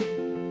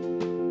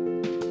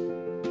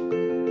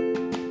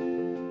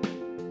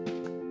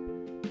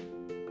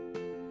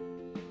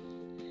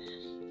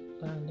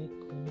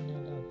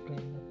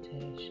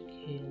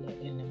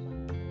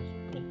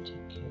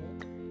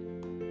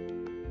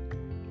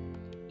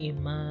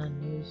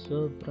Imani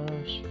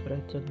zobrash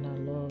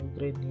fretanalo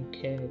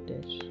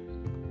grenikedesh.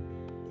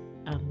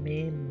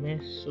 Amin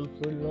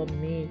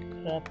mesuvulomi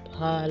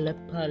krapale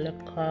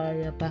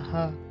palakaya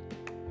baha.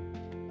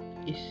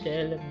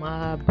 Isele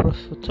ma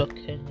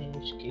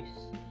brofutokeneshkis.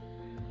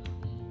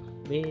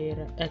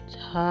 Mira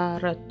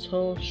etara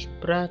tosh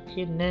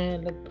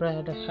brakinele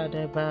brada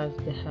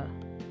hadabazdeha.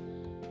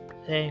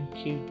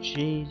 Thank you,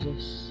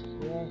 Jesus.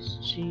 Yes,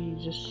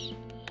 Jesus.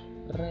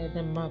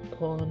 Redema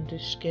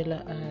pondishkela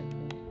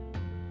ane.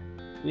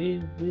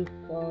 We will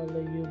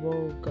follow you,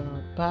 O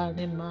God.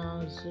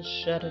 Panimaz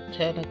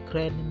sharatela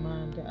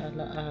krenimanda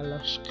ala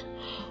alask.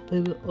 We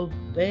will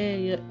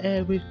obey your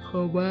every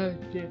command,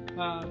 dear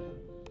Father.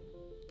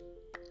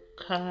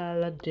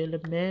 Kala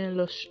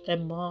delemelos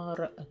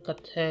emara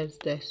akates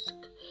desk.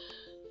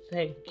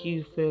 Thank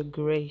you for your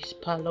grace.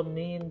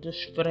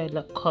 Palomindus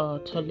vrela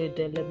kartali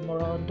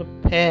delemoronda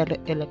pere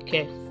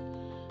elakes.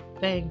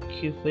 Thank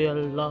you for your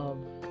love.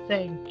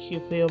 Thank you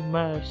for your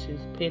mercies.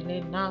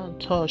 Pilinan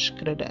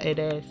toshkreda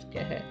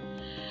edeske.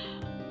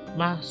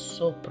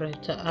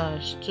 Masopreta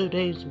ash.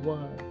 Today's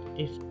word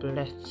is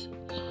blessed.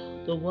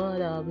 The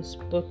word that will be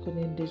spoken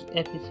in this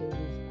episode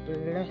is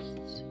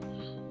blessed.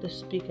 The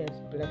speaker is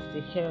blessed.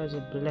 The hearers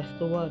are blessed.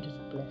 The word is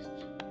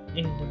blessed.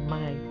 In the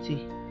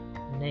mighty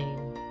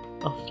name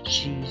of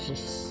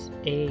Jesus.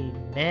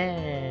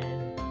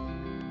 Amen.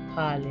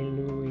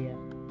 Hallelujah.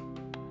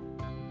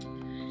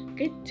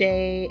 Good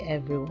day,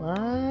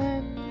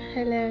 everyone.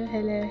 Hello.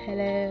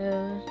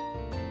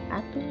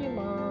 Happy New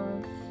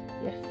Month.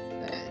 Yes,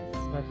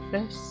 it's my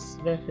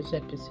very first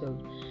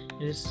episode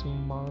in this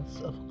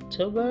month of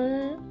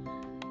October.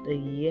 The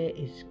year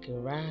is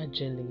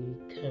gradually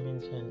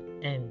coming to an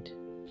end.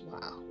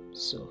 Wow,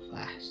 so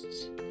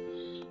fast.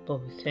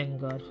 But we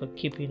thank God for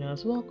keeping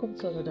us. Welcome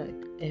to another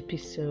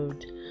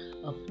episode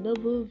of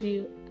Noble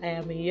View. I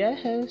am your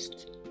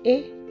host,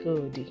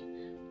 Egodi.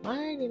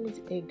 My name is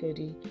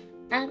Egodi.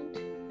 And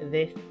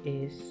this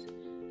is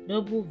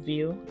Noble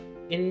View.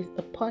 It is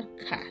a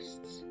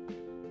podcast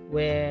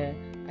where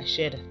I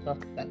share the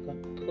thoughts that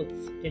God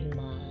puts in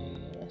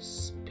my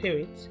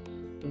spirit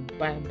with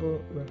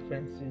Bible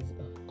references,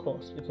 of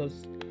course,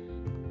 because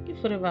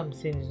if whatever I'm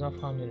saying is not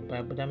found in the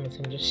Bible, that means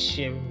I'm just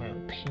sharing my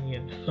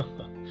opinion,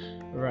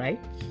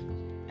 right?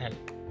 And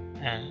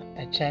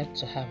I try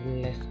to have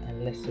less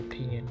and less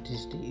opinion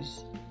these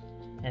days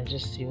and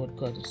just see what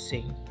God is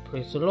saying.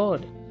 Praise the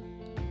Lord.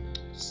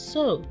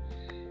 So,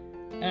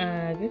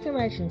 getting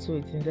right into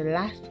it, in the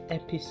last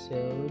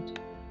episode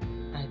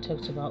I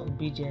talked about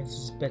obedience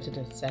is better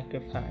than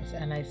sacrifice,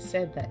 and I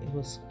said that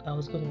I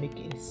was going to make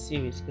it a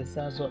series because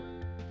that's what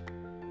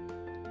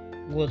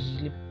was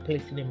really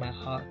placing in my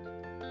heart.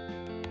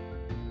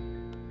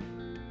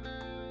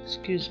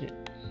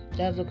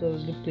 That's what God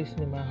was really placing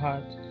in my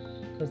heart,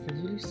 because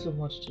there's really so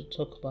much to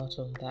talk about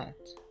on that.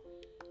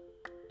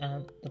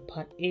 And the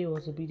part A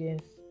was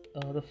obedience,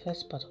 the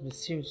first part of the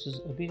series was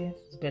obedience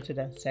is better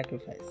than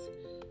sacrifice.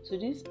 So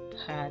this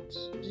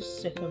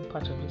second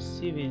part of the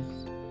series,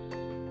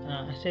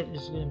 I said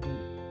it's going to be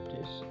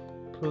this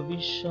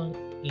provision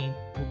in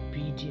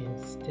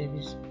obedience. There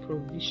is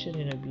provision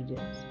in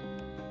obedience.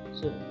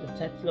 So the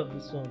title of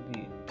this one will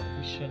be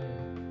provision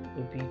in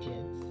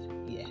obedience.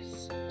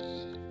 Yes.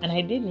 And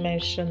I did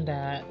mention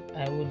that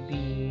I would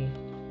be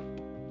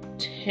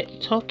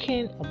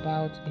talking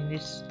about in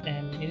this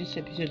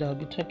episode. I'll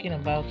be talking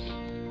about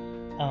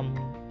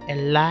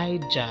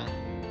Elijah.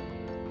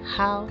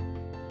 How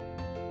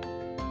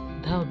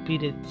that would be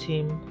the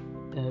theme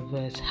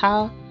verse.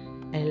 How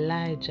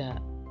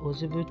Elijah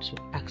was able to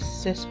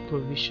access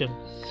provision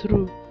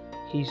through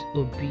his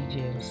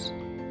obedience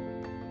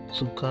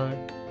to God.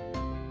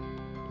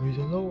 Praise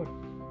the Lord.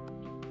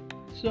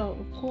 So,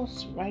 of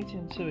course, right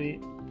into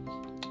it,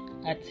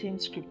 our theme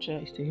scripture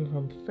is taken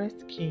from 1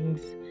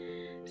 Kings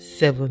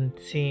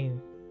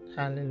 17.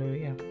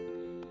 Hallelujah.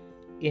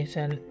 Yes,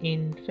 and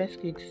in 1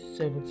 Kings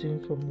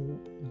 17 from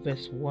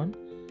verse 1,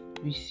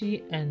 we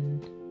see an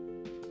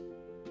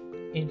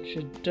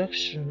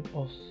introduction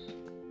of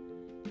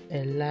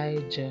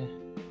Elijah.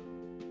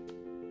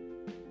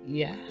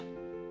 Yeah,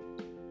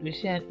 we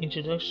see an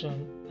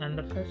introduction, and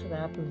the first thing that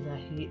happens is that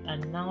he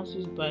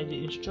announces, by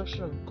the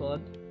instruction of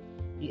God,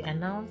 he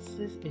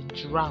announces a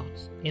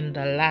drought in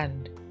the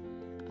land.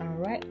 And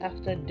right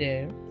after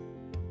there,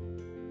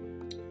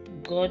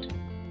 God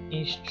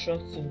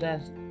instructs him.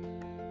 That's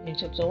in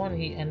chapter 1,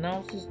 he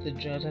announces the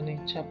drought, and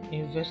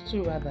in verse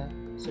 2,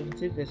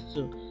 17 verse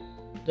 2,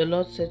 the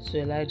Lord said to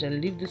Elijah,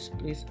 leave this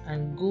place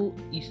and go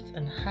east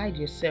and hide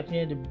yourself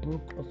near the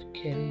brook of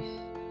Cherith,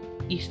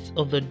 east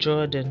of the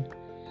Jordan.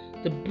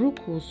 The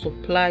brook will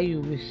supply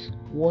you with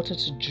water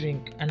to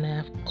drink, and I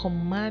have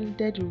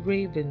commanded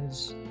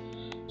ravens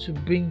to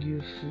bring you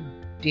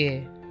food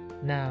there.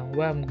 Now,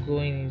 where I'm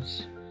going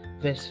is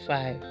verse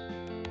 5.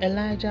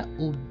 Elijah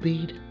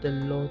obeyed the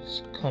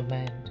Lord's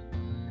command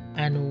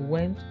and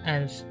went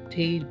and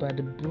stayed by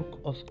the brook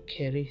of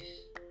Cherith.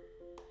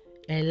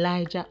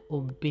 Elijah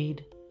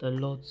obeyed the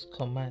Lord's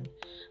command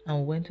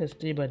and went and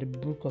stayed by the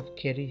brook of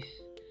Cherith.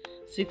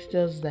 6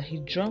 tells us that he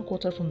drank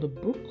water from the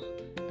brook,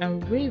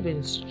 and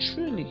ravens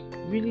truly,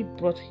 really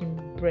brought him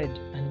bread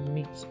and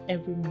meat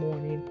every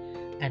morning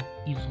and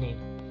evening.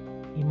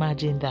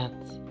 Imagine that.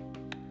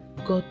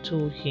 God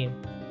told him,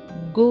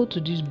 go to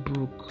this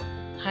brook,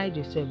 hide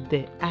yourself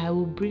there, I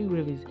will bring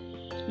ravens.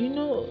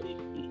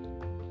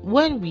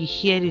 When we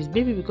hear this,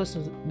 maybe because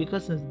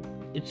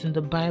it's in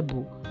the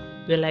Bible,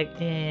 we're like,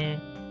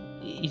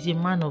 he's a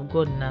man of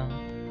God now,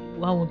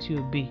 why won't you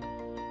obey?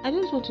 I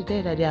just want to tell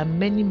you that there are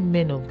many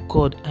men of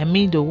God, I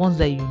mean the ones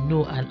that you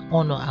know and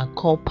honor and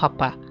call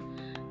Papa,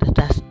 that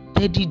are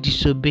steady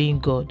disobeying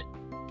God.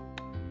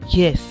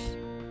 Yes,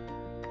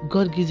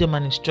 God gives them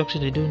an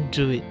instruction, they don't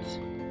do it.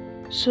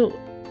 So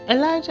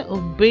Elijah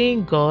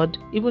obeying God,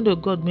 even though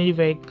God made it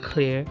very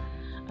clear,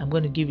 I'm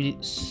going to give you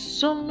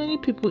so many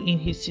people in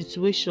his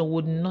situation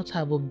would not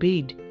have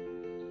obeyed.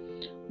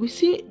 We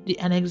see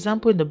an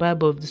example in the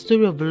Bible of the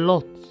story of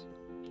Lot.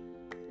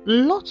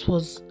 Lot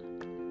was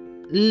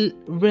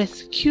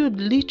rescued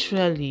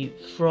literally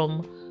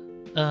from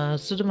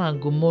Sodom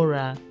and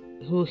Gomorrah,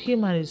 who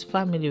him and his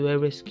family were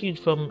rescued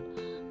from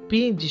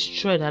being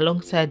destroyed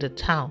alongside the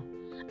town.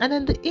 And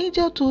then the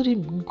angel told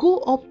him, go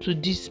up to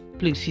this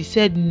place. He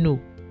said no.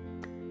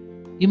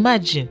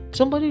 Imagine,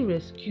 somebody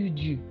rescued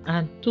you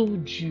and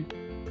told you,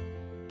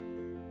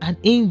 an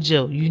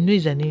angel, you know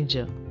is an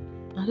angel,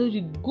 and told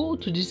you, go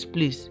to this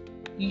place.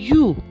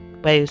 You,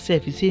 by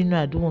yourself, you say,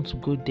 no, I don't want to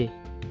go there.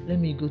 Let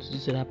me go to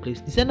this other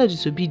place. Is that not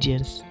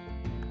disobedience?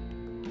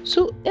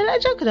 So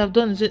Elijah could have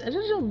done it.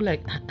 Elijah would be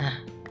like,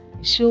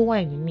 she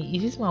whining me.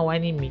 Is this man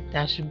whining me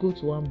that I should go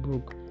to one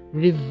brook?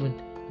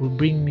 Raven will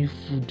bring me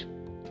food.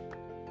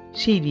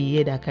 She did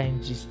hear that kind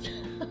of gist.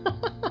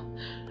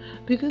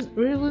 Because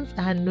ravens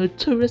are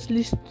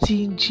notoriously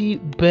stingy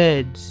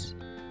birds.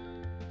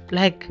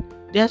 Like,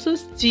 they are so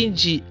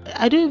stingy.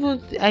 I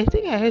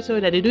think I heard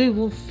somewhere that they don't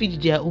even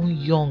feed their own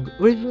young.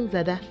 Ravens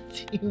are that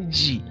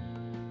stingy.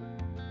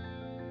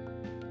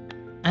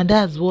 And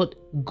that's what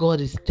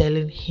God is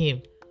telling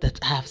him, that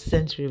I have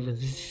sent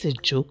ravens. Is this a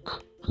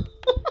joke?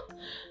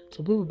 So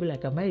people will be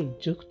like, am I a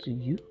joke to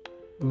you?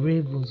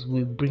 Ravens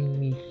will bring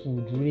me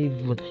food.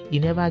 Raven, you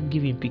never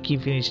give him picking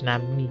finish,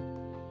 not me.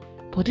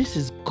 But this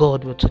is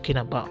God we're talking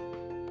about.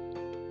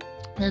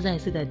 As I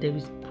said, that there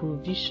is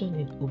provision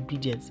in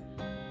obedience.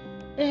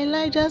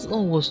 Elijah's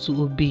own was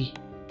to obey.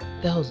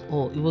 That was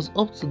all. It was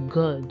up to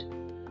God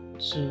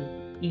to,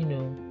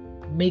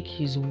 make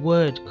his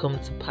word come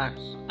to pass.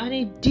 And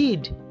it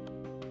did.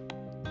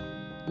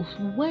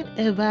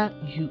 Whenever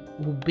you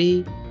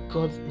obey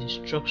God's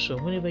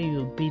instruction, whenever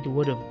you obey the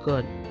word of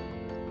God,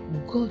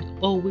 God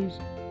always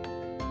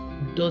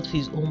does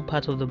his own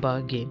part of the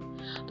bargain.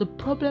 The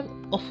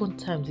problem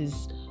oftentimes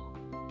is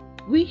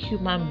we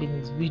human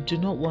beings, we do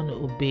not want to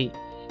obey.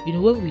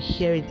 When we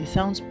hear it, it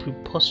sounds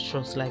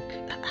preposterous, like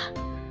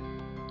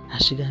I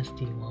shouldn't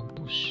stay in one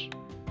bush.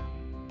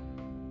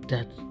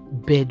 That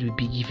bird will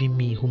be giving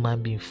me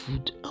human being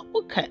food.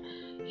 Okay,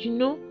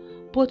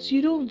 but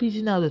you don't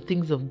reason out the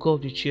things of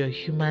God with your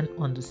human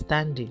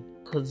understanding,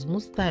 because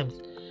most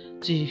times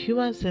to your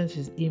human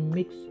senses it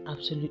makes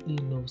absolutely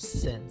no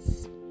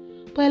sense.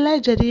 But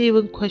Elijah didn't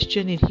even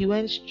question it. He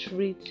went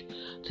straight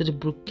to the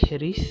brook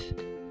Cherith,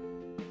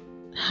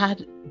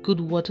 had good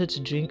water to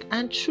drink,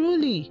 and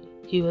truly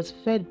he was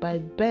fed by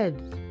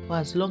birds for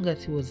as long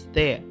as he was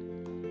there.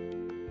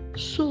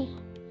 So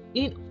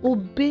in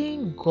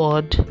obeying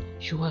God,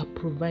 you are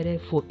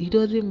provided for. It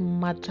doesn't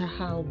matter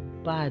how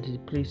bad the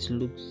place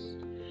looks.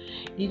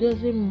 It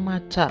doesn't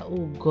matter,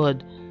 oh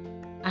God,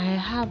 I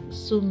have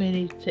so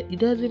many. It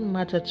doesn't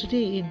matter.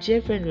 Today, a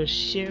dear friend was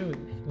sharing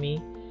with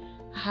me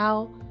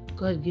how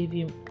God gave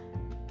him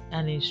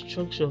an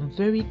instruction,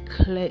 very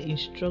clear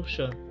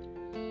instruction,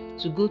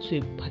 to go to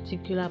a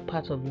particular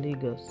part of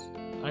Lagos.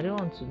 I don't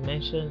want to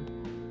mention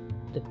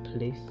the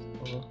place,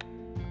 or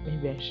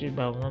maybe I should,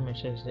 but I will not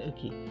mention it.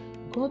 Okay,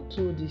 God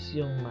told this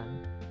young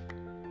man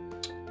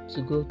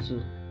to go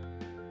to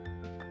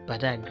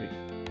Badagry,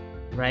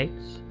 right?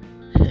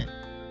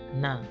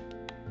 Now,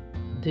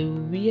 the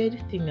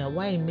weird thing and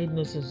why it made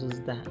no sense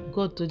was that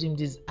God told him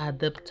this at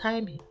the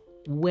time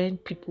when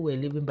people were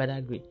leaving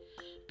Badagry.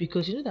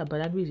 Because you know that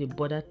Badagry is a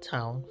border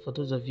town, for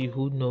those of you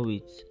who know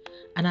it.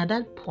 And at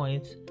that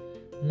point,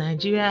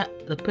 Nigeria,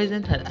 the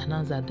president had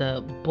announced that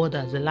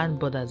the land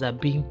borders are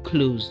being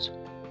closed.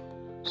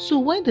 So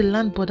when the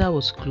land border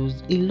was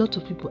closed, a lot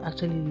of people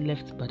actually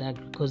left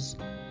Badagry, because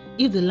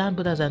if the land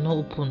borders are not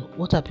open,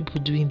 what are people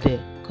doing there?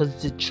 Because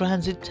it's a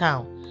transit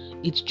town.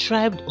 It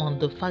thrived on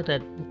the fact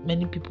that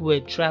many people were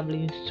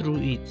traveling through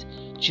it.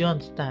 Do you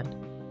understand?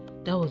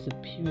 That was the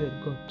period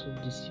God told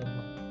this young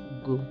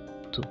man, go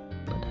to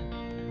Badagry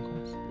and go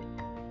and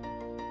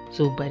stay.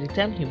 So by the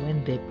time he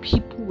went there,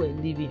 people were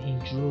living in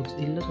droves.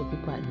 A lot of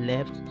people had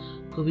left.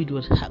 COVID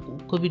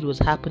was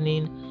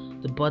happening.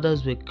 The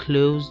borders were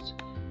closed.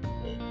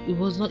 It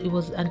was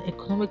an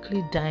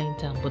economically dying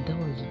town, but that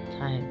was the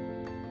time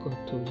God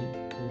told you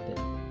to go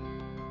there.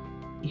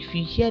 If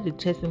you hear the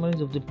testimonies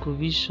of the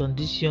provision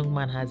this young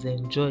man has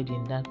enjoyed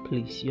in that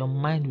place, your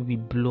mind will be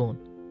blown.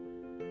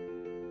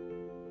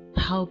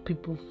 How how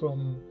people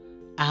from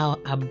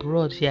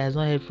abroad he has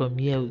not heard from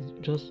here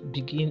just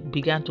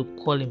began to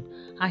call him,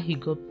 how he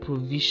got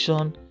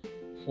provision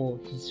for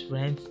his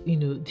friends.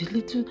 The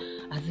little,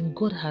 as in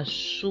God has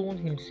shown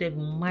himself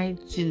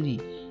mightily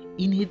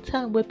in a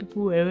time where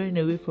people were running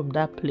away from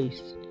that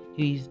place.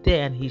 He is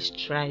there and he's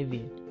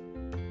thriving.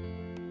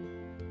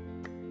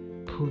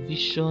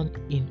 Provision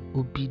in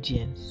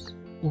obedience.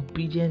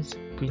 Obedience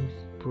brings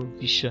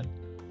provision.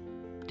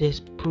 There's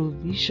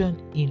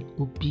provision in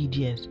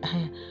obedience.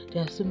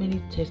 There are so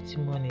many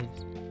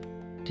testimonies.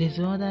 There's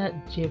another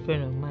dear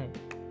friend of mine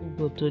who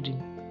God told him,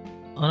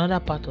 another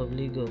part of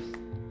Lagos,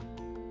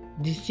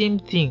 the same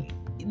thing.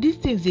 These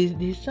things,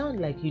 they sound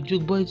like a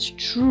joke, but it's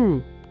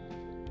true.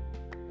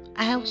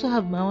 I also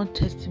have my own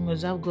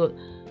testimonies. I've got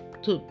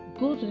to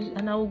go to this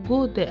and I will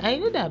go there. I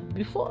know that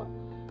before,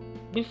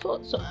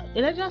 so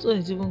Elijah's own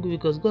is even good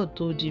because God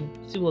told him,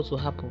 see what will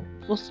happen.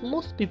 For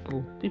most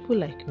people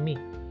like me,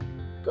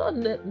 God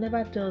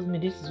never tells me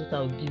this is what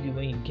I will give you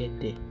when you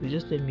get there. You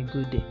just let me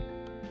go there.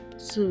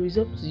 So it's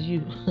up to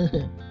you.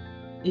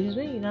 It is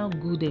when you now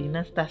go there, you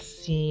now start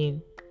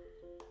seeing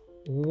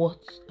what,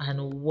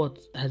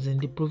 as in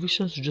the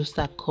provisions will just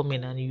start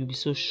coming and you'll be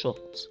so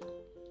shocked.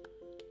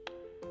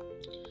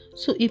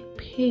 So it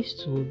pays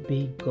to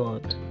obey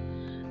God.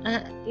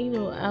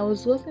 I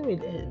was working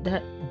with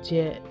that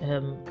dear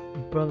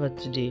brother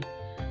today,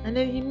 and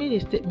then he made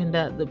a statement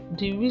that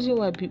the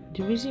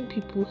reason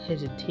people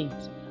hesitate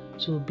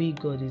to obey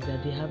God is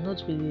that they have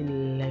not really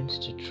learned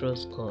to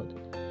trust God.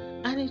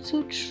 And it's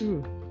so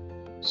true.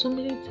 So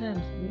many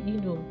times,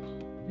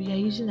 we are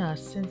using our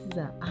senses,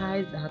 our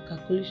eyes, our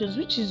calculations,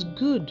 which is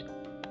good.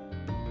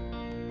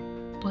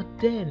 But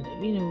then,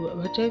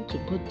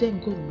 but then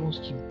God wants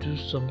to do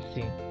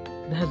something.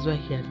 That's why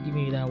he has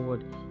given you that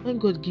word. When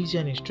God gives you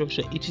an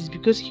instruction, it is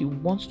because he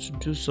wants to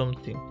do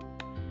something.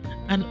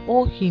 And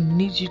all he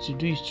needs you to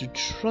do is to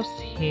trust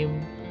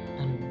him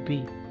and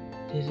obey.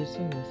 There's a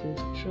song that says,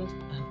 trust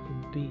and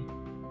obey.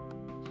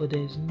 For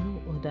there is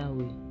no other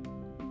way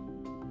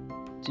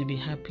to be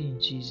happy in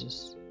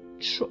Jesus.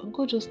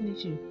 God just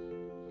needs you.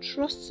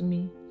 Trust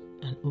me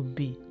and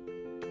obey.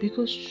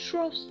 Because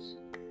trust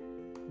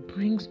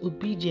brings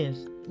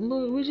obedience.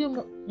 The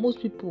reason most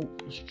people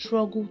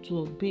struggle to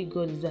obey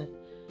God is that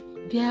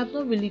they have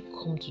not really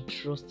come to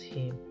trust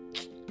him.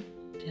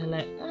 They are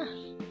like,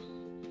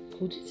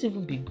 could this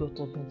even be God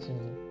talking to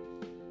me?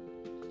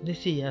 They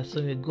say you are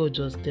somewhere, God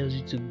just tells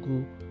you to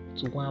go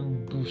to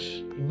one bush.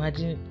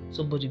 Imagine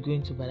somebody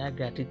going to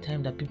Balagra at a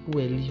time that people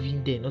were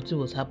living there, nothing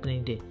was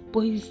happening there.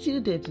 But he's still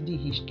there today,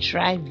 he's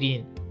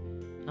thriving.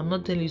 I'm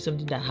not telling you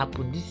something that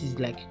happened. This is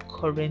like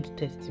current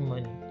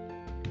testimony.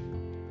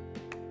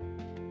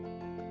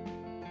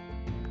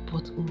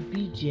 But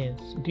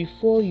obedience,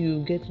 before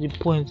you get to the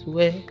point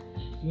where,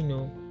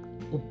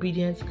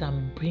 obedience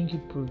can bring you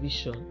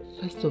provision,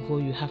 first of all,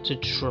 you have to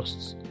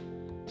trust.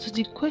 So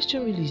the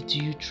question really is, do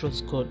you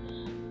trust God?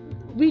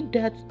 Read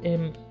that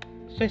 1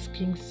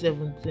 Kings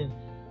 17.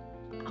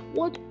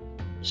 What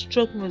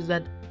struck me was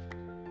that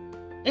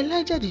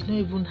Elijah did not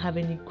even have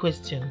any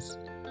questions.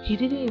 He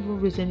didn't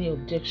even raise any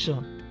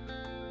objection.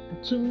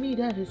 To me,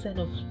 that is a sign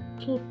of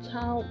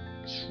total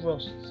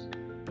trust.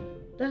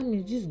 That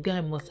means this guy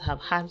must have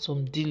had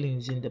some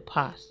dealings in the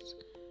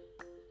past.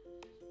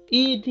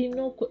 He did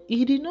not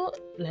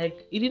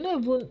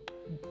even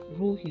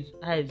roll his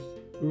eyes.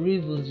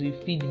 Ravens will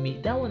feed me.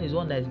 That one is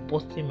one that is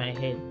busting my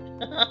head.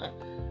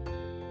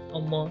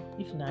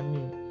 If not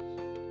me,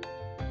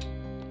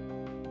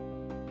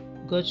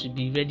 God should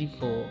be ready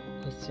for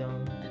question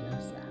and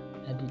answer.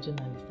 I be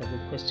journalist, I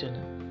be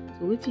questioner.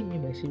 So what do you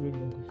mean by say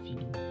raven will feed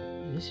me?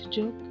 Is this a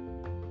joke?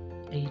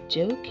 Are you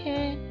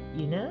joking?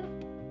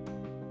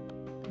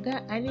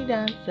 God, I need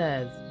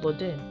answers. But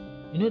then,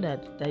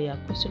 that you are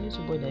questioning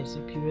somebody that is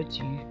superior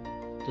to you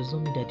does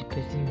not mean that the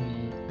person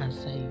will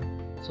answer you.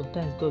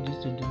 Sometimes God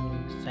used to do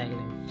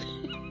silence.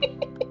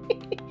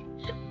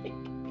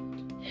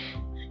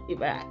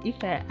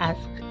 If I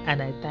ask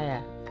and I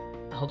tire,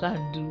 I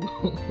can't do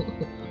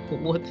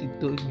what he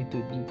told me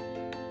to do.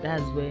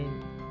 That's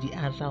when the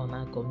answer will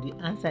not come. The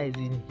answer is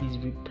in his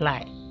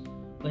reply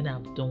when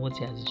I've done what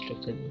he has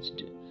instructed me to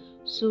do.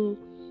 So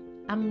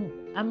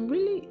I'm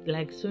really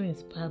so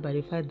inspired by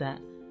the fact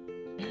that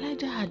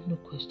Elijah had no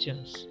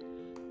questions.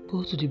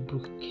 Go to the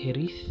brook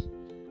Kerith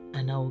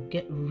and I will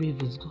get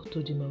ravens. God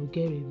told him I will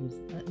get ravens.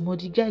 But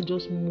the guy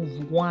just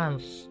moved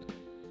once.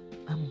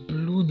 I'm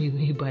blown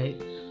away by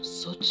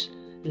such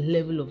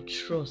level of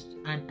trust,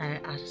 and I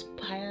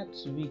aspire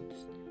to it.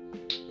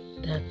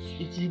 That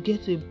it will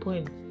get to a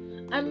point.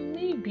 And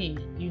maybe,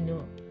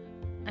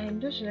 I am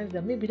just realizing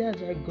that maybe that's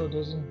why God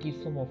doesn't give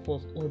some of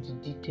us all the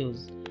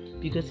details.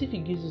 Because if he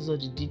gives us all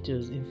the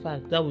details, in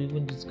fact, that will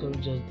even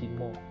discourage us the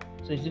more.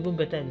 So it's even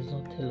better if he does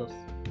not tell us.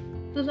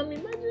 Because I'm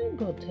imagining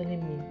God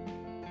telling me,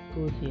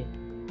 go here.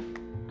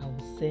 I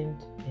will send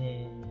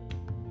a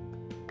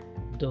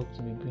dog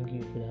to be bringing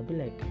you food. I'll be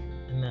like,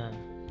 nah,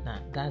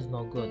 that's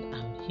not God.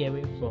 I'm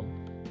hearing from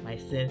my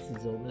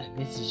senses of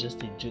this is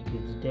just a joke.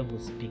 It's the devil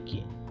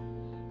speaking.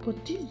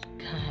 But this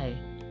guy,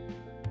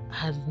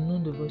 has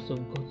known the voice of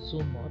God so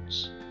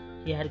much.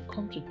 He had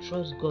come to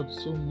trust God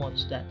so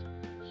much that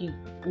he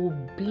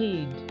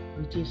obeyed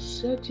with a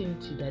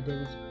certainty that there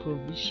was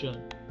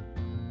provision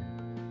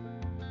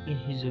in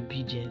his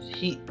obedience.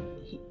 He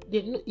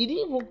didn't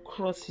even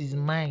cross his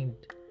mind.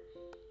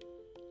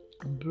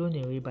 I'm blown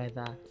away by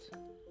that.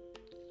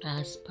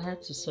 I aspire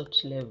to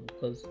such level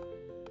because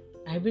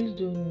I really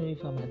don't know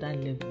if I'm at that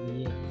level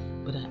yet,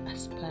 but I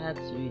aspire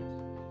to it.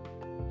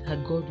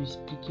 That God will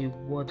speak a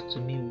word to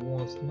me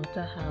once, no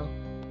matter how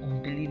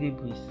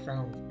unbelievable it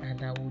sounds,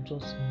 and I will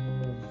just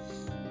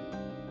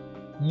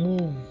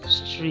move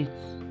straight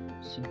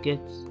to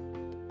get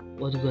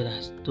what God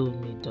has told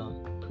me done.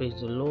 Praise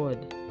the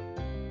Lord.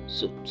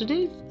 So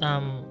today's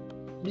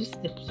this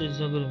episode is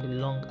not going to be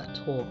long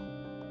at all.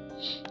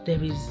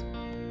 There is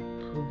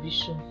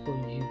provision for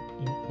you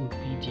in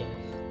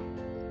obedience.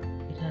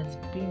 It has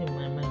been in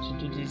my mind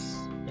to do this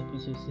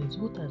episode since.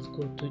 What has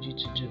God told you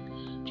to do?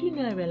 Do you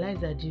know, I realize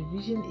that the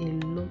reason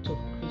a lot of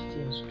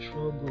Christians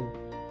struggle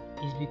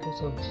is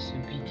because of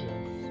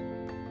disobedience.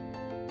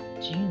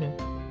 Do you know?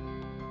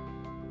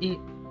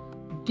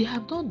 They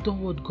have not done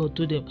what God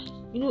told them.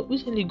 You know,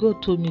 recently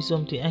God told me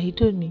something and he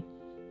told me,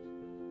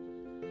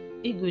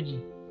 "Hey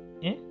Goji,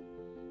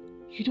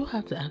 you don't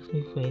have to ask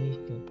me for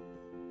anything."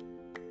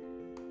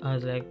 I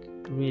was like,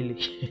 really?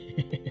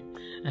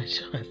 I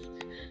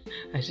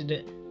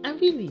shouldn't.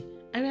 And really,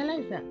 I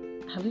realized that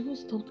I've even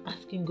stopped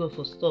asking God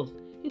for stuff.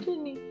 He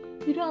told me,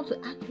 you don't have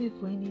to ask me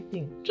for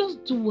anything.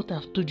 Just do what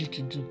I've told you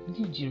to do.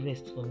 Leave the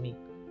rest for me.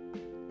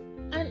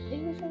 And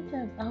in recent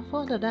times, I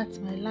found that that's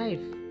my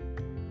life.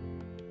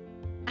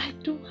 I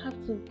don't have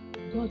to,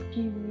 God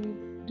give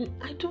me.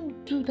 I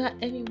don't do that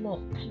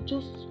anymore. I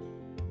just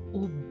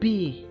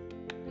obey.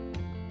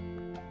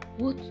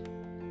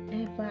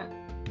 Whatever.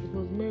 It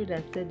was Mary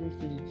that said this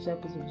to the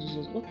disciples of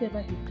Jesus.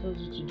 Whatever he tells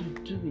you to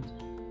do, do it.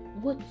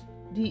 What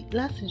the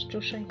last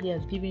instruction he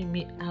has given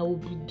me, I will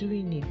be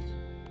doing it.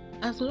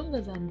 As long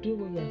as I'm doing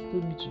what he has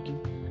told me to do,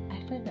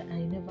 I find that I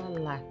never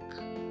lack.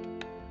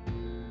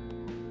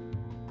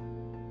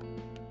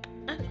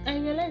 And I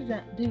realize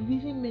that the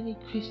reason many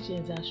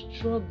Christians are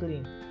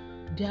struggling,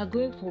 they are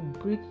going for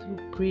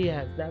breakthrough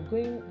prayers, they're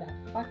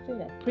fasting,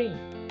 they're praying,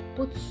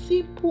 but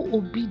simple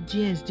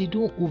obedience they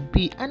don't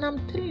obey. And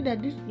I'm telling you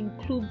that this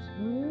includes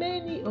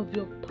many of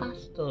your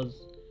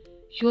pastors,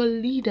 your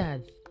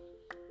leaders.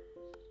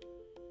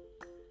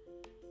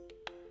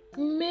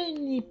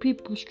 Many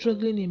people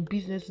struggling in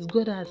businesses,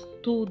 God has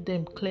told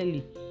them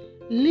clearly,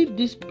 leave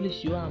this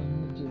place you are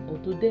moving,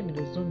 but to them it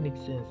does not make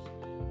sense.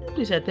 This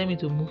place are telling me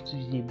to move to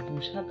the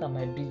bush. How can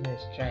my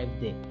business thrive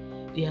there?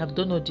 They have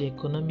done all the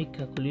economic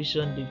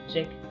calculation, they've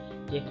checked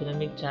the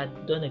economic chart,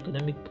 done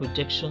economic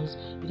projections.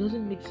 It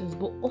doesn't make sense,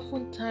 but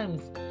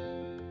oftentimes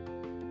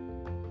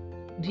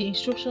the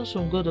instructions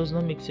from God does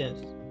not make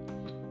sense.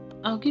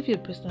 I'll give you a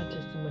personal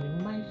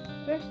testimony. My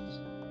first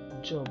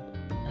job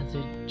as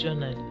a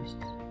journalist,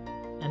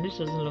 and this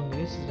wasn't long ago,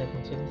 this is like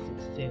in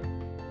 2016.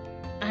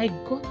 I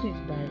got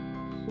it by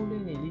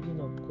following a leading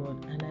of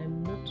God, and I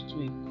moved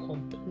to a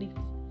complete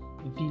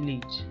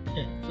village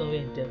somewhere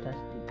in Delta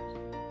State.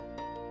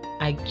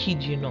 I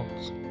kid you not.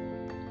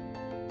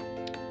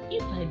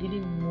 If I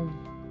didn't move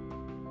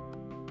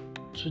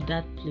to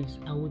that place,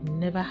 I would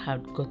never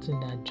have gotten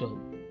that job.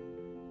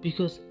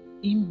 Because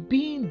in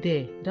being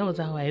there, that was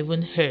how I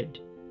even heard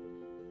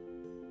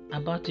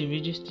about a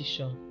radio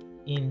station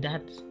in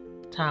that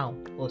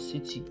town or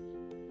city.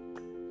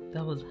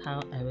 That was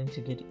how I went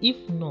to get it.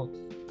 If not,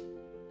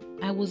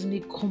 I was in a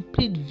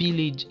complete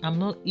village.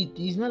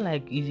 It's not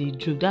like it's a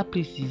joke. That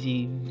place is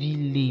a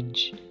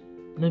village.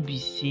 Not be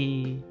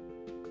say.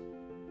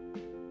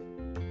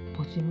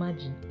 But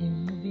imagine,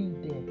 in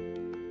moving there,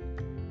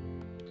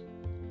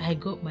 I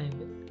got there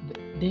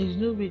is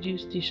no radio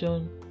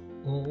station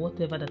or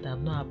whatever that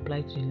I've not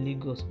applied to in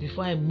Lagos.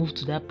 Before I moved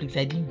to that place,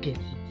 I didn't get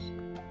it.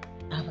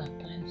 I've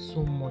applied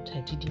so much,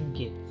 I didn't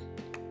get.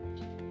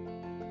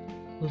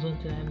 It was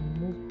until I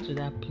moved to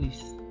that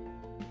place.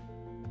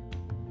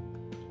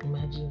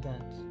 Imagine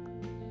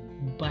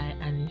that. By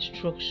an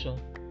instruction,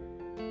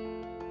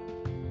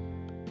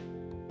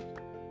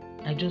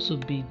 I just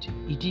obeyed.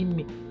 It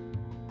didn't.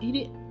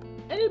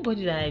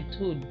 Anybody that I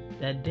told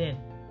that then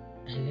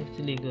I left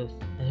Lagos,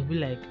 and they'll be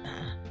like,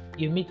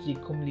 your mates they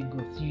come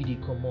Lagos, you they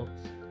come out.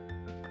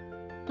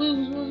 But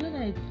it was when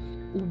I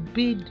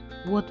obeyed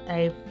what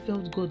I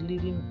felt God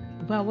leading,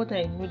 but what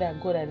I know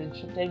that God had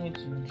instructed me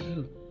to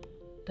do.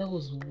 That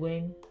was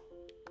when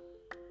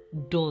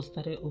doors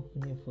started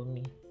opening for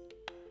me.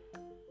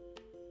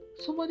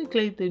 Somebody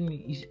clearly told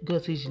me,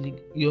 God says,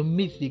 your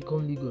mates they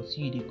come Lagos,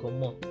 you they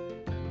come out.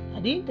 I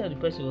didn't tell the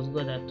person it was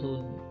God that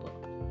told me, but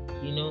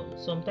you know,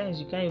 sometimes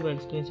you can't even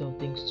explain some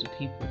things to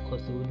people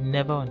because they would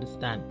never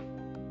understand.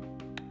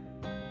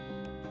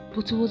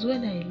 But it was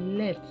when I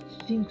left,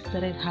 things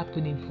started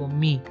happening for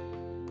me.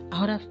 I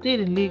would have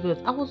stayed in Lagos.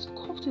 I was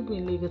comfortable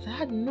in Lagos. I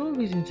had no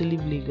reason to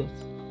leave Lagos.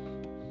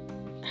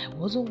 I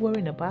wasn't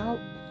worrying about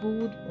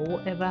food or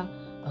whatever.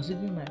 I was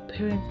living with my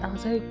parents. I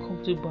was very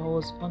comfortable. I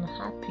was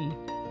unhappy.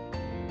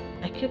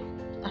 I kept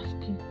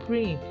asking,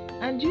 praying.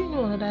 And you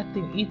know another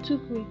thing, it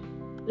took me,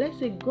 let's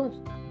say God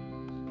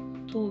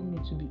told me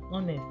to be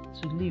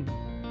honest, to live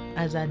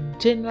as at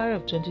January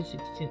of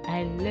 2016.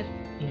 I left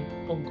in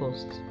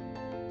August.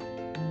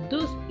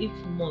 Those 8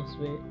 months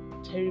were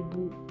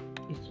terrible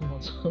 8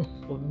 months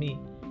for me.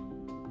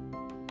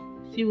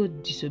 See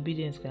what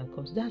disobedience can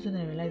cause. That's when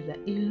I realized that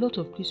a lot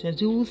of Christians,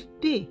 they will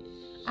stay.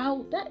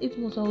 That 8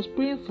 months I was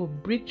praying for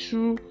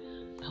breakthrough.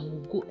 I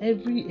will go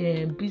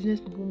every business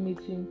people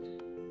meeting,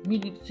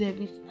 midweek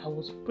service. I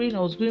was praying. I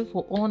was going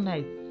for all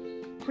night,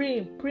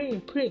 praying.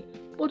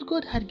 But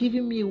God had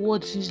given me a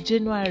word since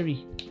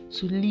January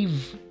to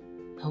leave.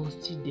 I was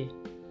still there.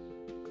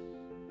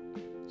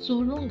 So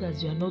long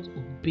as you are not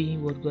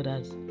obeying what God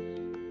has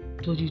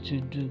told you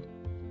to do,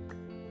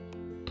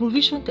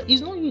 provision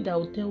is not you that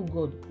will tell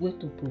God where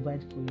to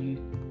provide for you.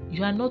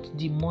 You are not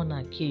the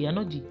monarch here. You are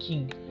not the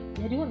king.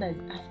 You are the one that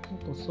is asking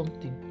for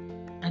something,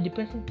 and the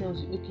person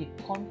tells you, okay,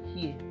 come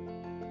here,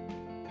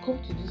 come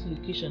to this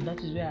location. That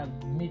is where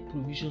I've made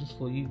provisions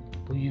for you,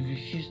 but you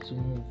refuse to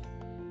move.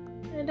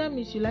 And that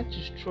means you like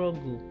to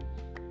struggle.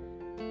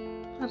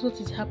 That's what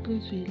is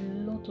happening to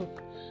a lot of,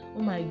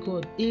 oh my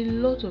God, a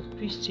lot of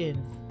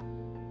Christians.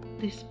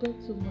 They spend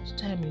so much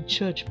time in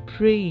church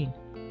praying.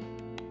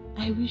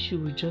 I wish you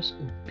would just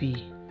obey.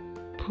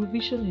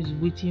 Provision is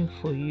waiting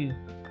for you.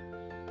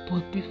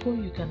 But before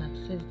you can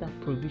access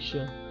that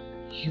provision,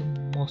 you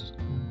must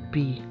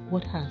obey.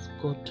 What has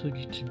God told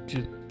you to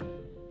do?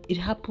 It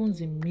happens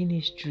in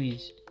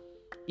ministries.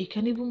 It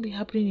can even be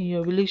happening in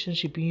your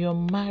relationship, in your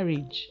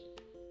marriage.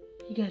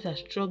 You guys are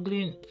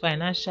struggling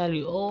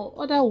financially or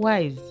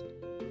otherwise.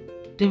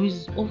 There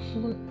is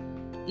often,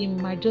 it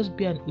might just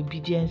be an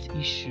obedience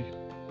issue.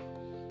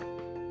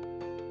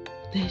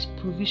 There is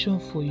provision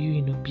for you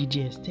in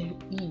obedience. There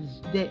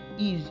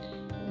is.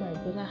 Oh my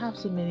God, I have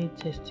so many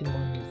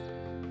testimonies.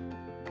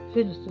 A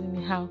friend was telling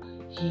me how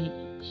he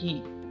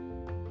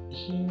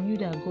knew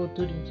that God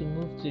told him to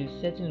move to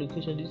a certain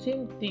location. The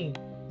same thing.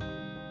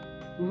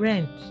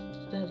 Rent.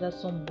 That's that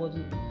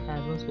somebody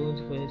has once spoken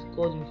to for years,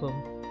 called him from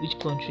which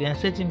country and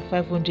set him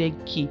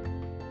 500k.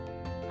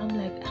 I'm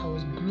like, I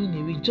was blown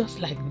away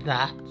just like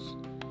that.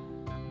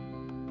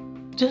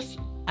 Just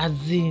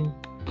as in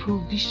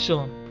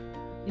provision.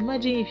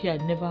 Imagine if he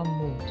had never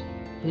moved.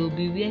 He will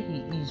be where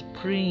he is,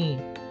 praying,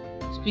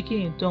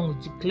 speaking in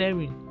tongues,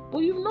 declaring. But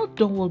you've not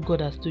done what God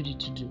has told you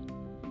to do.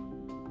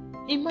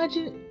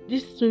 Imagine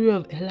this story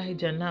of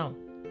Elijah now.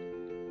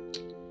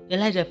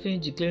 Elijah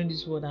finished declaring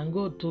this word and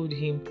God told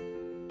him,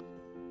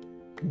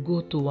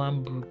 go to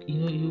one brook.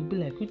 You'll be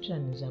like, which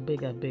one is? I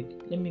beg.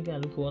 Let me go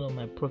and look for one of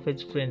my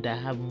prophet's friends that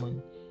have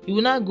money. He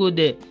will not go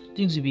there.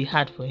 Things will be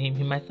hard for him.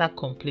 He might start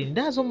complaining.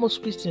 That's what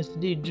most Christians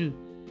today do.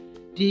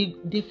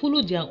 They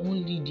follow their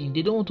own leading.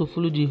 They don't want to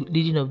follow the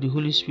leading of the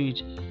Holy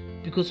Spirit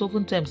because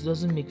oftentimes it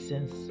doesn't make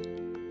sense.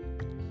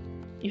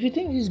 If you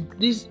think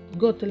this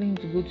God telling him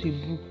to go to a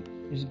brook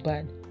is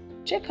bad,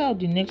 check out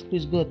the next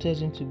place God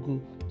tells him to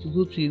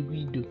go to a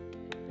widow.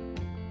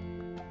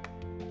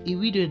 A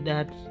widow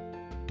that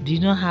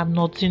did not have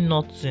nothing.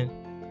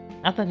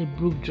 After the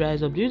brook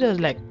dries up, the widow is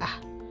like,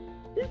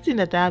 this thing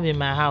that I have in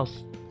my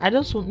house, I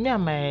just want, me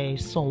and my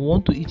son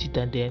want to eat it,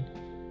 and then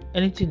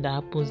anything that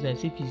happens then,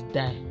 if he's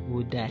die,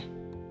 we'll die.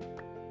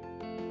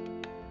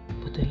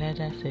 But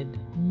Elijah said,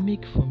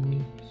 make for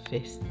me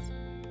first.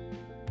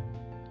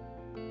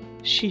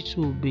 She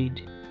too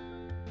obeyed.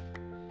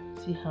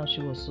 See how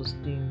she was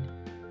sustained.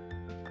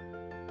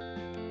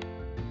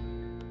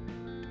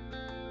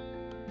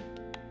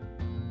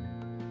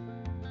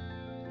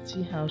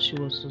 See how she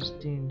was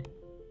sustained.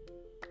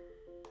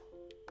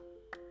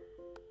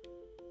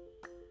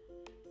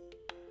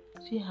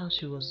 See how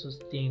she was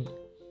sustained.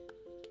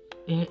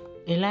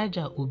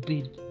 Elijah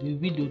obeyed. The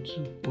widow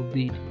too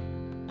obeyed.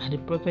 And the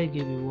prophet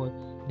gave a word.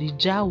 The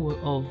jar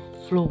of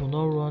flour will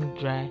not run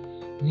dry,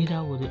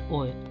 neither will the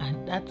oil.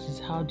 And that is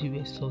how they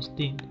were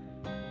sustained.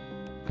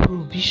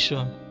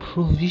 Provision.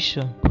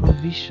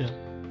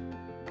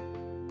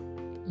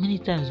 Many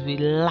times we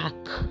lack.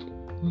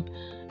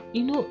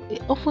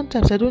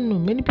 Oftentimes, I don't know,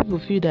 many people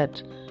feel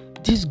that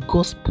this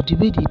gospel, the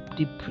way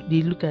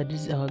they look at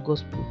this, our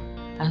gospel,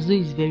 as though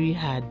it's very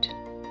hard.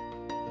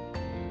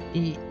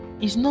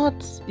 It's not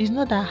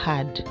that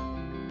hard.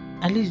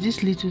 At least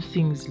these little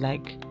things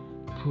like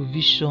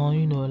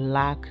provision,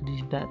 lack,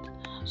 this, that.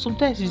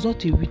 Sometimes it's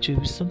not a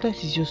witchery.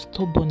 Sometimes it's your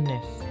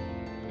stubbornness.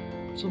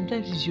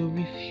 Sometimes it's your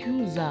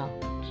refusal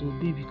to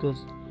obey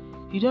because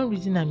you don't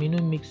reason and it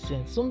don't make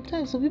sense.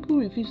 Sometimes some people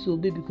refuse to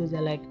obey because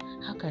they're like,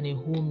 how can they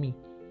hold me?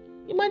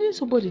 Imagine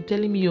somebody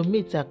telling me your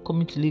mates are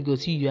coming to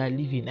Lagos, you are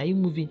leaving. Are you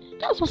moving?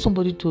 That's what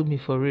somebody told me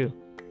for real.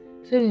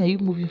 Saying, are you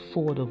moving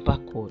forward or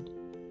backward?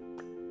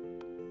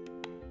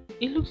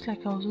 It looks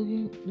like I was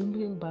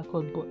moving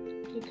backward, but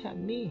look at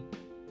me.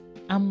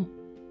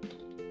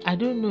 I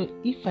don't know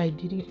if I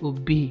didn't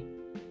obey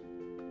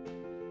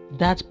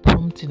that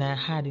prompting I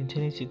had in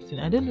 2016.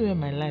 I don't know where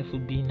my life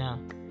would be now.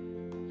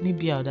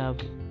 Maybe I would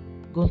have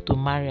gone to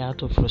marry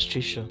out of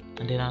frustration,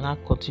 and then I'll now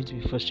continue to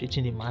be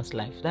frustrating the man's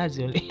life. That's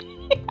the only.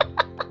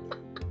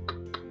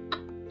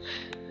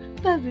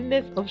 That's the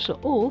next option.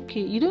 Oh,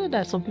 okay. You know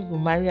that some people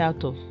marry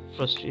out of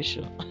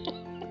frustration.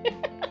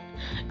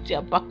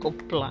 Their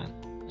backup plan,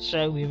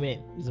 shy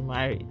women, is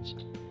marriage.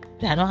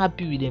 They are not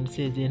happy with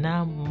themselves. They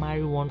now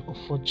marry one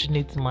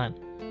unfortunate man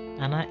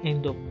and now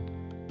end up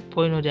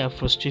pouring all their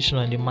frustration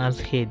on the man's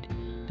head.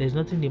 There's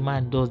nothing the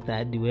man does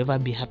that they will ever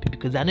be happy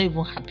because they're not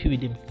even happy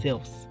with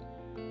themselves.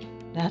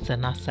 That's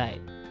an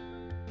aside.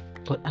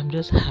 But I'm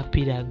just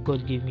happy that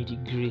God gave me the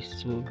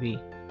grace to obey.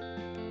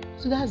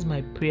 So that's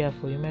my prayer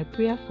for you. My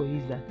prayer for you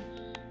is that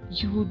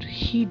you would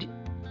heed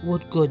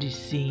what God is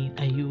saying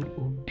and you would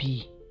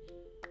obey.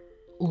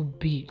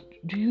 Obey.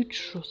 Do you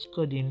trust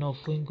God enough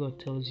when God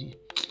tells you,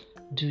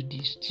 do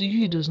this? To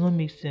you, it does not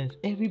make sense.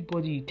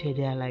 Everybody you tell,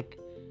 they are like,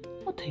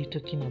 what are you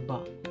talking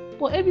about?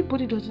 But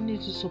everybody doesn't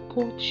need to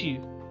support you.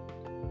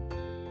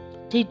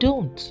 They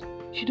don't.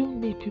 You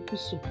don't need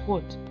people's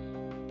support.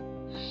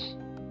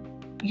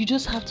 You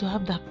just have to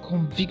have that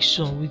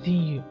conviction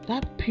within you.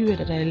 That period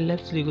that I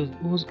left Lagos,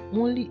 it was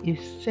only a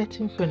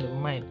certain friend of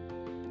mine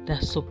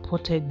that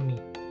supported me.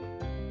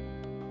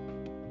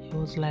 He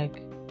was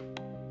like,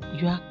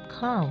 you are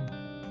calm.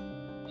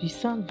 You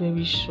sound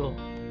very sure.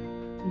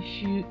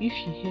 If you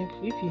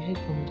heard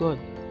from God,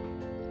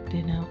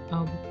 then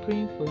I'll be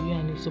praying for you.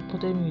 And he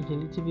supported me with a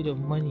little bit of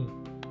money.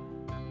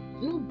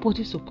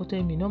 Nobody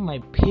supported me, not my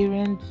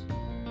parents,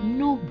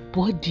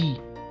 nobody,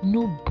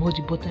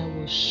 but I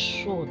was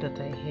sure that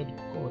I heard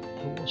God.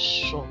 I was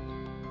sure.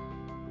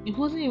 It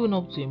wasn't even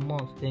up to a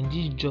month, then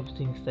this job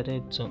thing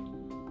started to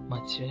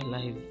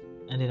materialize,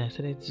 and then I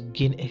started to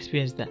gain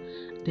experience that.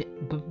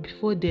 But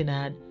before then,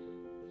 I had,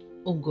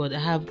 oh God, I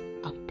have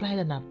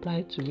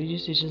applied to radio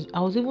stations.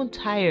 I was even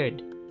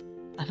tired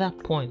at that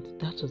point.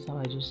 That was how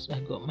I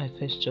got my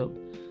first job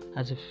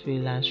as a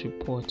freelance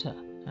reporter,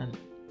 and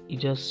it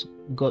just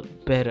got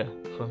better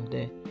from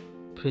there.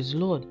 Praise the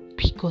Lord,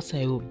 because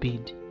I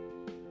obeyed.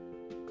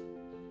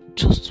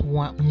 Just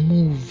one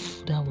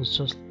move, that was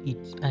just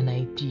it, and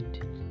I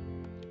did.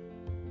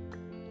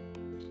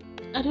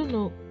 I don't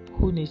know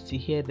who needs to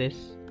hear this.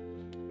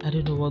 I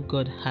don't know what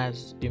God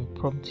has been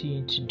prompting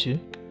you to do,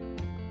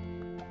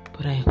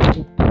 but I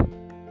hope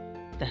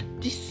that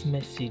this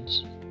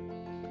message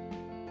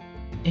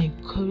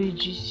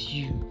encourages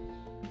you.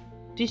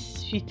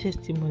 These few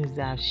testimonies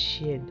that I've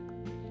shared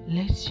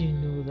lets you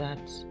know that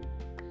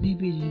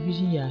maybe the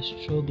reason you are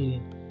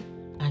struggling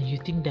and you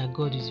think that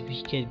God is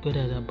wicked, God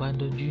has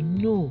abandoned you.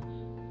 No,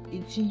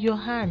 it's in your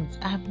hands.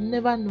 I've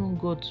never known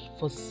God to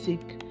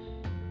forsake,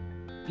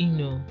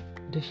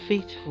 the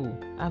faithful.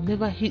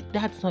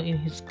 That's not in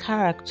his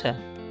character.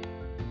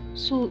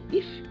 So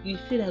if you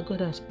say that God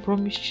has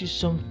promised you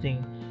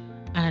something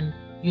and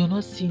you're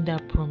not seeing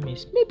that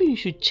promise, maybe you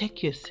should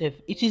check yourself.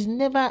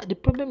 The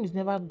problem is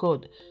never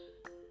God.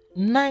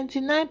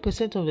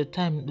 99% of the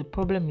time, the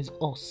problem is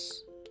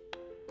us.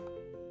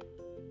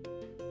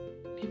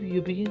 Maybe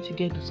you begin to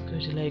get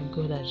discouraged, like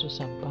God has just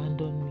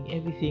abandoned me,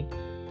 everything.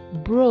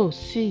 Bro,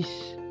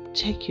 sis,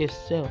 check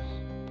yourself.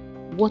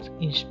 What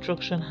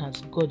instruction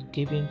has God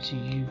given to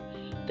you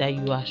that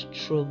you are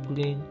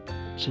struggling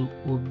to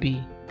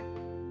obey?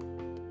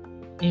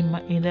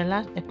 In the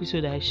last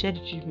episode, I shared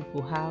with you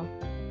people how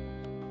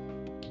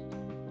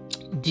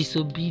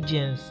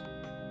disobedience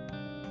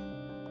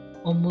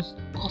almost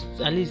cost,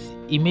 at least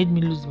it made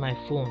me lose my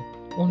phone.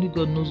 Only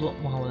God knows what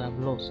more I would have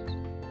lost.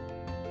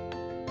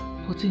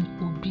 But in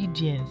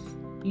obedience,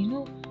 do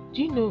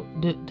you know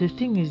the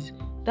thing is,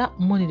 that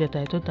money that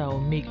I thought I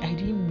would make, I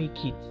didn't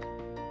make it.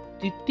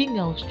 The thing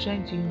I was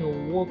trying to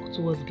work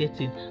towards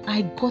getting,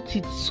 I got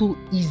it so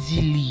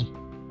easily.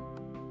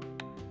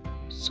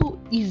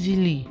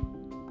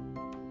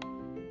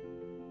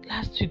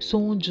 Last week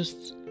someone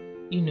just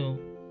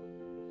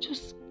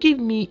gave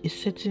me a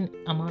certain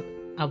amount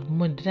of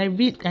money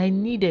that I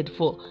needed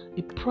for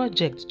a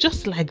project,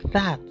 just like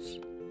that.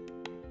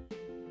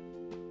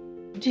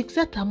 The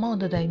exact amount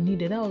that I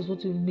needed, that was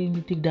what made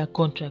me take that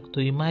contract. To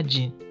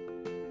imagine.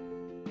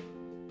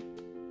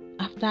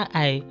 After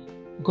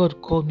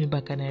God called me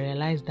back and I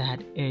realized I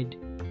had erred,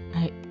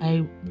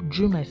 I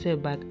drew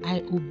myself back,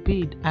 I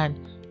obeyed, and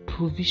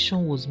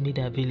provision was made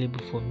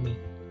available for me.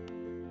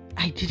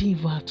 I didn't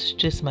even have to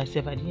stress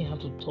myself. I didn't have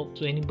to talk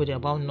to anybody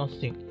about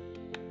nothing.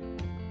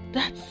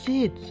 That's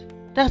it.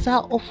 That's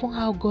how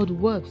God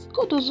works.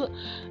 God doesn't,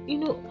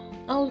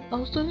 I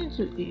was talking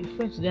to a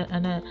friend today,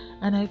 and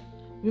I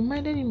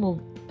reminded him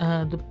of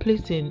the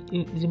place in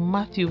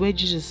Matthew where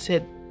Jesus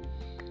said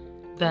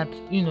that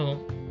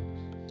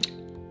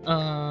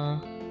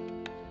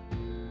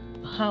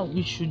how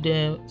we should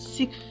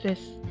seek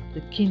first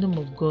the kingdom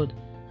of God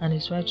and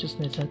his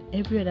righteousness, and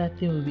every other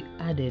thing will be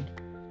added.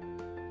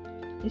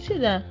 He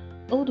said that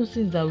all those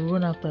things that we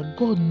run after,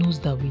 God knows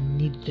that we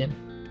need them.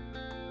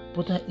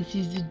 But it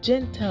is the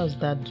Gentiles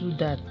that do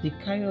that. They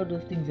carry all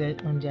those things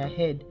on their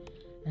head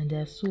and they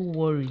are so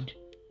worried.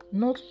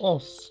 Not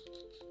us.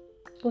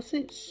 But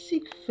say,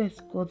 seek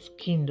first God's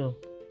kingdom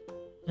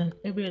and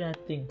every other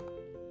thing.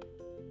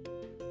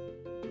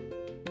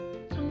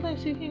 So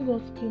Sometimes seeking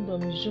God's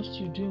kingdom is just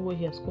you doing what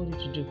He has called you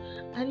to do.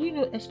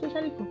 And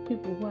especially for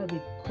people who have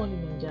a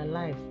calling in their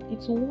lives,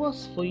 it's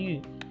worse for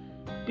you.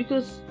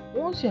 Because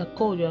once you are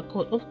called, you are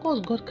called. Of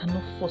course, God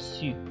cannot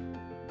force you.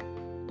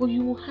 But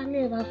you will hardly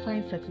ever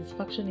find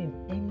satisfaction in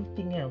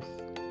anything else.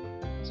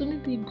 So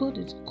maybe God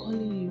is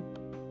calling you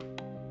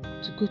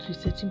to go to a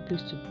certain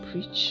place to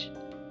preach.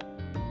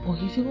 Or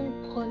He's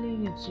even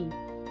calling you to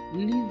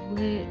live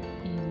where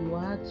you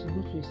are, to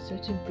go to a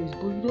certain place.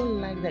 But you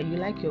don't like that. You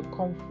like your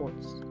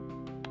comforts.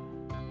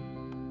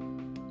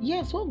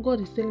 Yes, what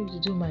God is telling you to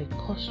do might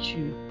cost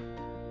you.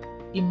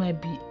 It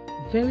might be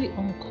very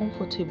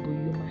uncomfortable.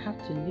 You might have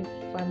to leave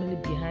family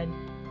behind,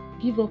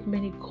 give up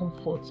many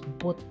comforts,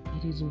 but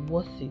it is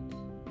worth it.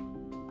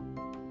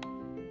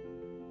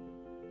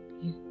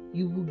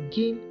 You will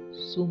gain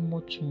so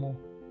much more.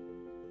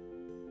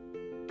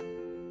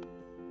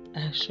 I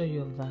assure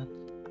you of that.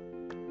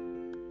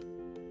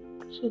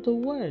 So the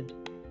word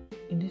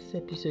in this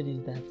episode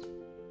is that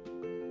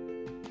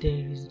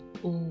there is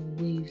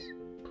always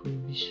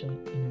provision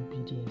in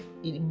obedience.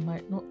 It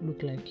might not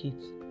look like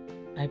it.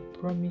 I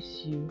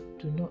promise you,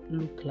 do not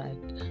look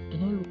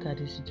at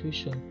the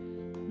situation.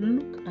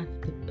 Look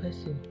at the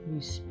person who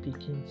is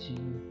speaking to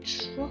you.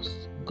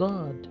 Trust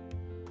God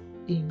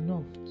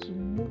enough to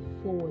move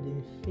forward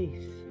in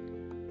faith.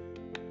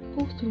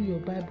 Go through your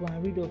Bible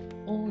and read of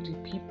all the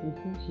people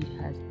who He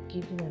has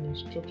given an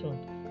instruction,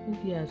 who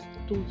He has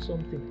told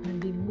something,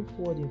 and they move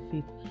forward in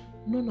faith.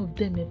 None of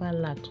them ever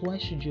lacked. Why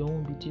should your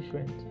own be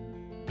different?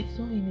 It's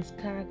not in His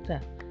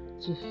character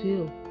to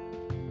fail.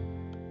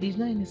 It's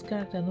not in His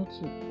character not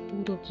to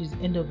hold up to His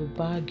end of a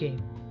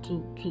bargain,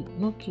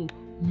 not to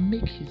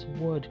make His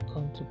word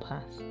come to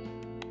pass.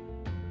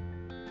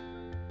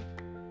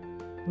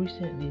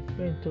 Recently, a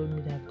friend told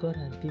me that God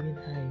has given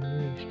her a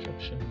new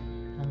instruction,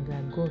 and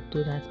that God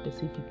told her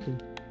specifically,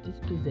 this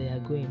place that you are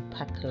going,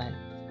 pack light.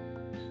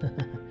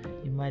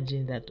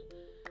 Imagine that.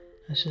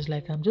 And she was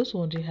like, I'm just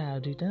wondering how I'll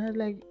do it. And I was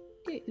like,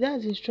 hey,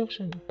 that's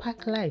instruction,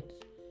 pack light.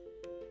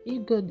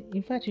 If God,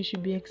 in fact, you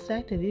should be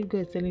excited. If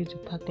God is telling you to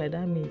pack light,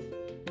 that means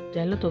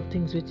there are a lot of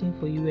things waiting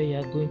for you where you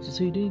are going to,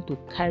 so you don't need to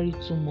carry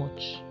too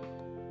much.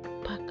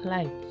 Pack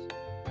light.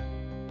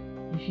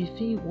 If you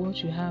think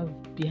what you have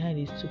behind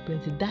is too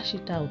plenty, dash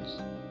it out.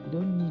 You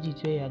don't need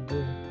it where you are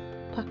going.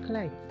 Pack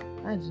light.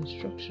 That's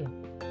instruction.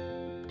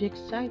 Be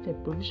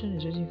excited. Provision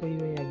is waiting for you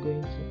where you are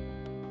going to.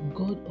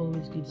 God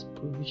always gives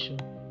provision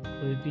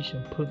for a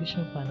vision,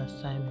 provision for an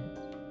assignment.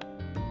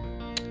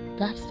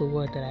 That's the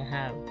word that I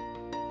have.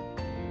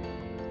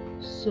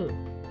 So,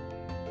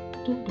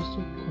 don't be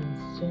so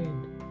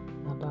concerned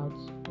about,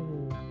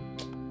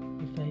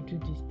 if I do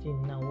this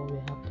thing now, what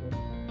will happen?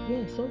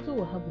 Yes, something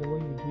will happen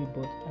when you do it,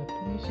 but I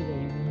promise you that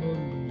you will not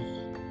lose.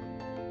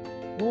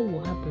 What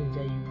will happen is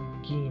that you will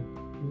gain.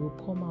 You will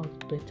come out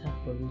better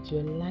for it.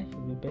 Your life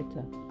will be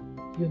better.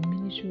 Your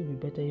ministry will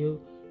be better.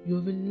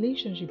 Your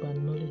relationship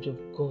and knowledge of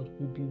God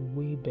will be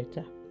way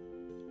better.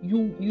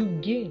 You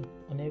gain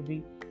on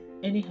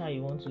anyhow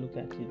you want to look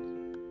at it.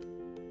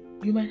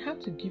 You might have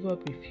to give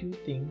up a few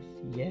things,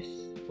 yes,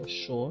 for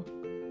sure,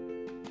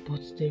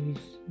 but there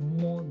is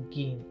more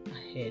gain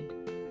ahead.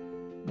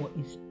 But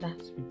it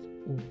starts with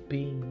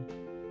obeying.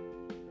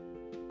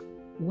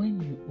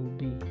 When you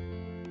obey,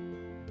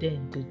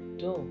 then the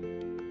door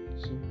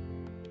to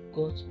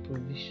God's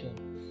provision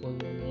for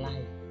your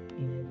life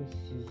in every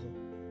season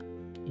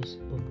is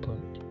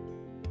opened.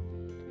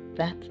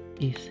 That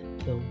is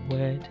the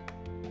word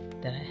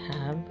that I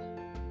have.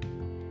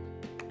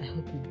 I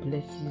hope it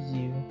blesses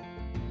you.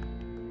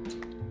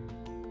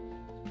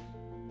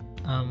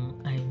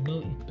 I know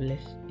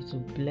it will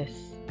bless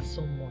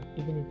someone,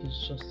 even if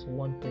it's just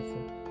one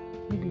person.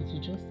 Maybe it will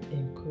just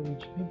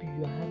encourage. Maybe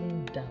you are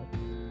having doubts,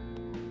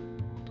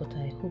 but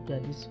I hope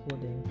that this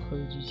word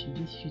encourages you.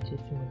 These few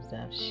testimonies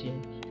that I've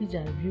shared, these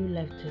are real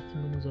life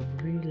testimonies of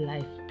real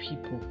life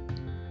people.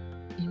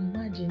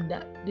 Imagine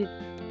that the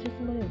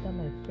testimony of that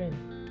my friend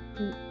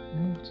who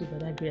moved to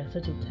Badagry at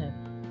such a time,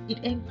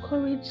 it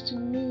encouraged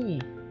me.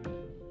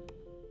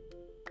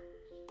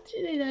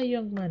 Today that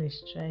young man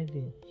is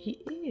striving. He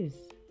is.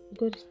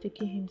 God is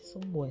taking him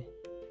somewhere.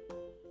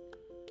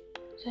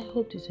 So I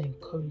hope this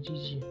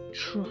encourages you.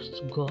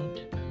 Trust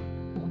God.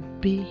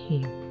 Obey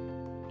Him.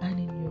 And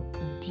in your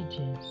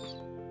obedience,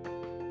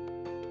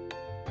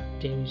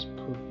 there is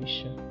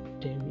provision.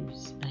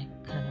 I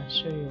can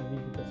assure you of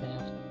it because I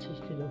have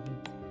tasted of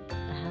it.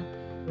 I have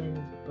friends,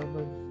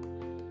 brothers,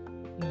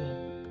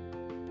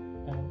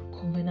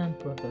 covenant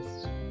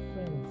brothers,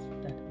 friends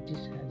that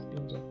this has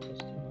been their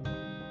testimony.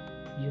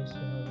 Yours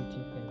will not be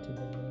different in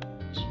the name of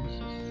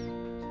Jesus.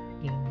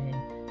 Amen.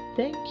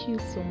 Thank you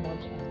so much.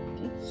 I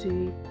did say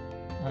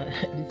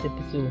this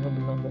episode will not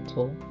be long at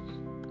all.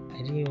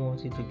 I didn't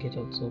want it to get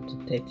up to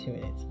 30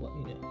 minutes, but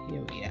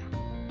here we are.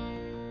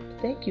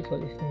 Thank you for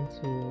listening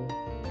to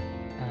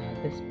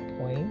this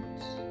point.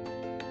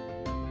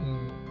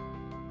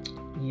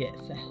 Yes,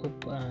 I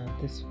hope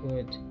this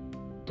word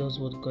does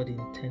what God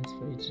intends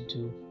for it to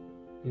do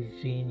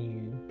within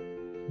you.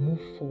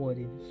 Move forward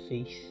in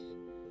faith.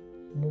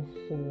 Move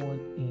forward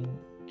in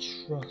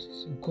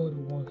trust. God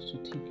wants to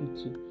take you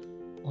to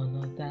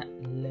another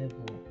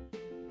level.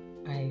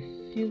 I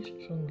feel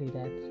strongly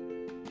that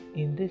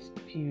in this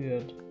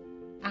period,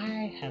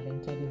 I have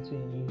entered into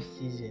a new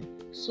season.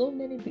 So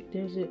many it's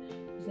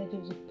like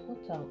there's a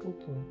portal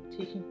open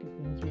taking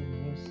people into a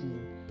new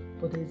season,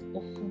 but there's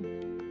often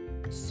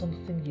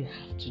something you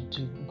have to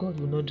do. God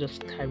will not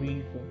just carry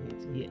you from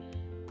it. Yeah,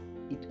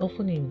 it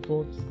often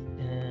involves.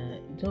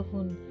 It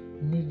often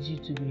needs you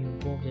to be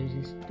involved. There is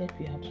a step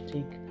you have to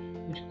take,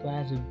 which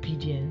requires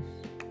obedience.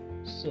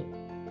 So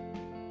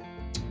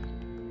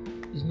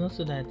it's not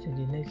so that in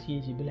the next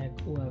years you'll be like,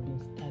 oh, I've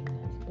been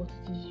stagnant, but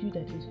it is you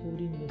that is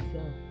holding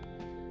yourself.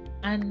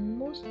 And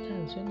most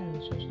times when an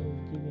instruction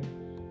is given,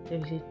 there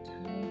is a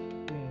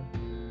time frame.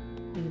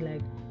 It's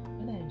like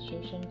when an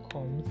instruction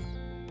comes,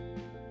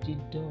 the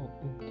door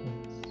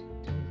opens.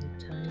 There is a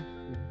time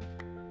frame.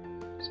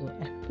 So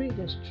I pray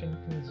God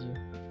strengthens you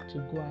to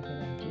go ahead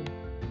and do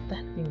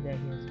that thing that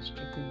He has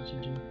instructed you to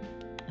do,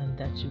 and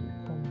that you will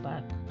come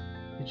back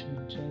with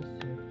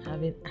rejoicing,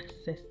 having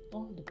accessed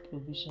all the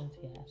provisions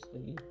He has for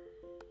you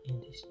in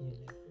this new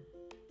level.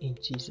 In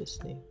Jesus'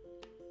 name.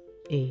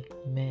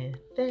 Amen.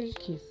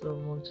 Thank you so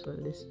much for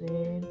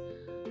listening.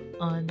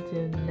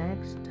 Until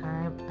next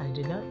time, I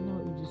do not know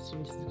if this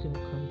series is going to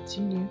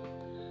continue.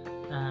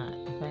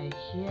 If I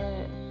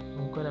hear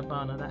from God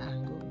about another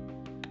angle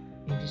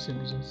in this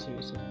obedience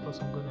series, of course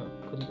I'm going to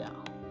put it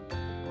out.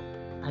 But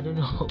I don't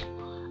know.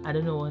 I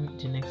don't know when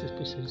the next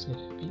episode is going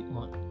to be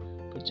on.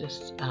 But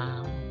just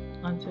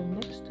until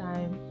next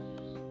time,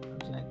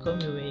 until I come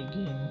your way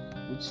again,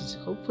 which is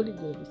hopefully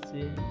going to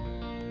say,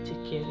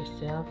 take care of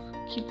yourself,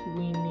 keep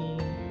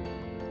winning,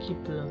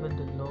 keep loving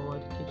the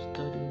Lord, keep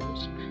studying the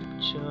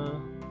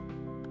scripture.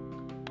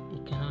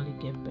 It can only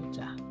get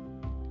better.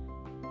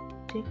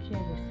 Take care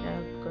of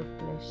yourself. God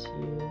bless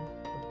you.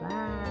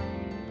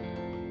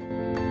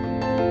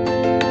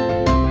 Bye-bye.